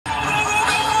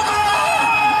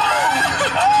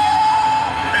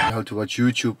to watch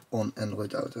YouTube on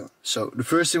Android Auto. So the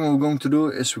first thing we're going to do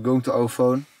is we're going to our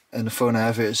phone, and the phone I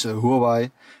have is a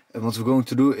Huawei, and what we're going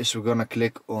to do is we're gonna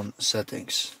click on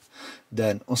settings.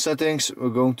 Then on settings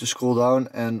we're going to scroll down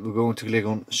and we're going to click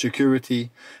on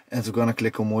security, and we're gonna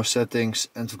click on more settings,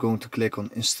 and we're going to click on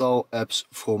install apps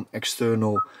from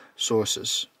external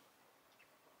sources.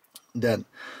 Then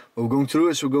what we're going to do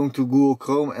is we're going to Google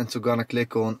Chrome and we're gonna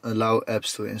click on allow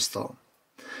apps to install.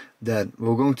 Then what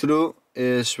we're going to do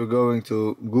is we're going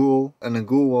to Google, and in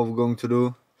Google what we're going to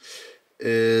do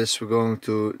is we're going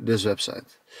to this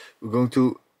website. We're going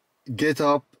to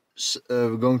GitHub.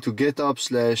 We're going to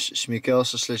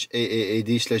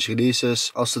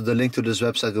github/smikelse/aaad/releases. Also the link to this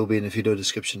website will be in the video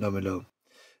description down below.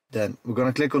 Then we're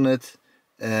gonna click on it,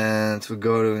 and we're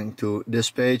going to this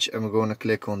page, and we're going to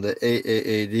click on the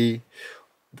AAAD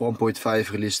 1.5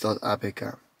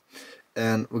 release.apk,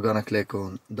 and we're gonna click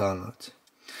on download.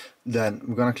 Then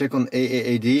we're gonna click on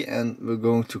AAAD and we're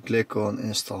going to click on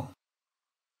install,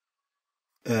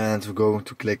 and we're going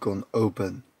to click on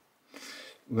open.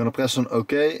 We're gonna press on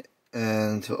OK,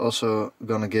 and we're also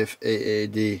gonna give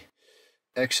AAD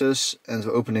access, and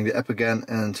we're opening the app again,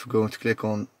 and we're going to click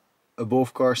on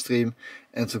above car stream,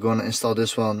 and we're gonna install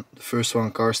this one, the first one,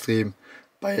 car stream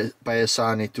by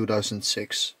Asani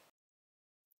 2006.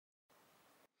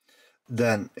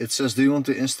 Then it says, do you want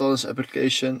to install this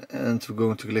application? And we're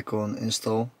going to click on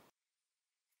install,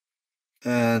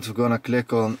 and we're gonna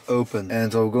click on open.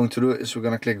 And what we're going to do is we're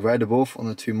gonna click right above on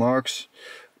the three marks.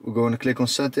 We're going to click on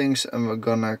settings, and we're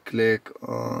gonna click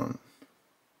on,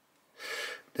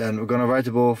 then we're gonna right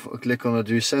above click on the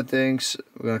three settings.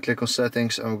 We're gonna click on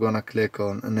settings, and we're gonna click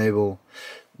on enable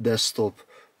desktop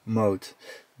mode.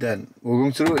 Then what we're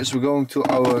going to do is we're going to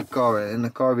our car. In the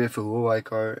car we have a Huawei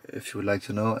car, if you would like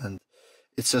to know, and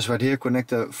it says right here connect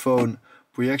the phone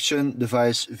projection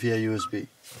device via USB.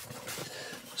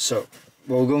 So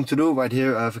what we're going to do, right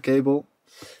here I have a cable,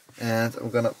 and I'm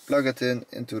gonna plug it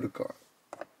into the car.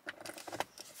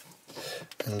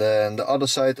 And then the other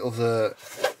side of the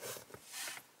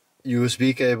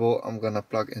USB cable I'm gonna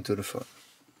plug into the phone.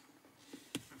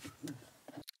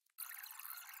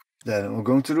 Then what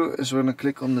we're going to do is we're gonna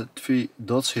click on the three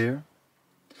dots here,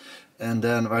 and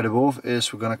then right above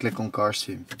is we're gonna click on car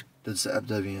stream. That's the app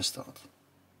that we installed.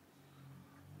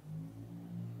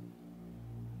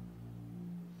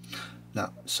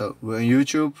 Now, so we're in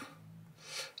YouTube,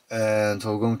 and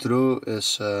what we're going to do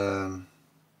is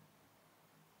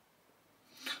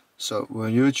so we're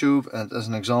on YouTube, and as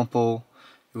an example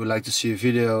you would like to see a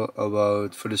video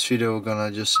about, for this video we're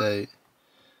gonna just say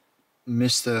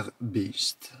Mr.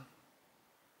 Beast.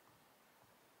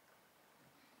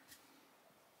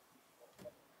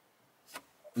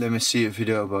 Let me see a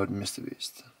video about Mr.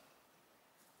 Beast.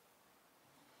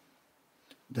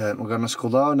 Then we're gonna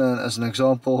scroll down, and as an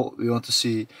example we want to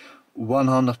see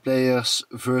 100 players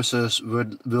versus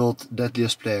world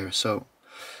deadliest player. So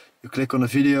you click on the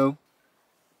video.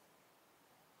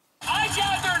 I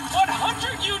gathered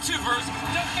 100 YouTubers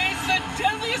to face the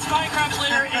deadliest Minecraft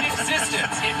player in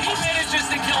existence. If he manages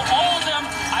to kill all of them,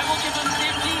 I will give him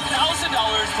 $50,000.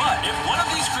 But if one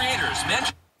of these creators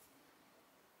manages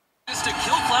to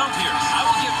kill Clown Pierce, I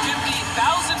will give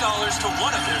 $50,000 to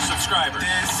one of their subscribers.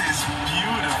 This is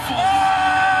beautiful.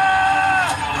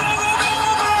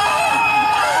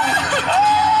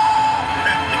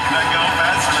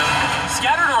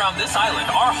 Scattered around this island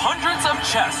are hundreds of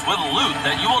chests with loot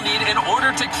that you will need in order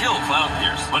to kill Clown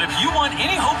Pierce. But if you want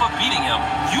any hope of beating him,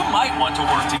 you might want to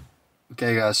work together.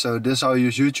 Okay guys, so this is how you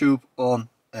use YouTube on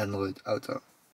Android Auto.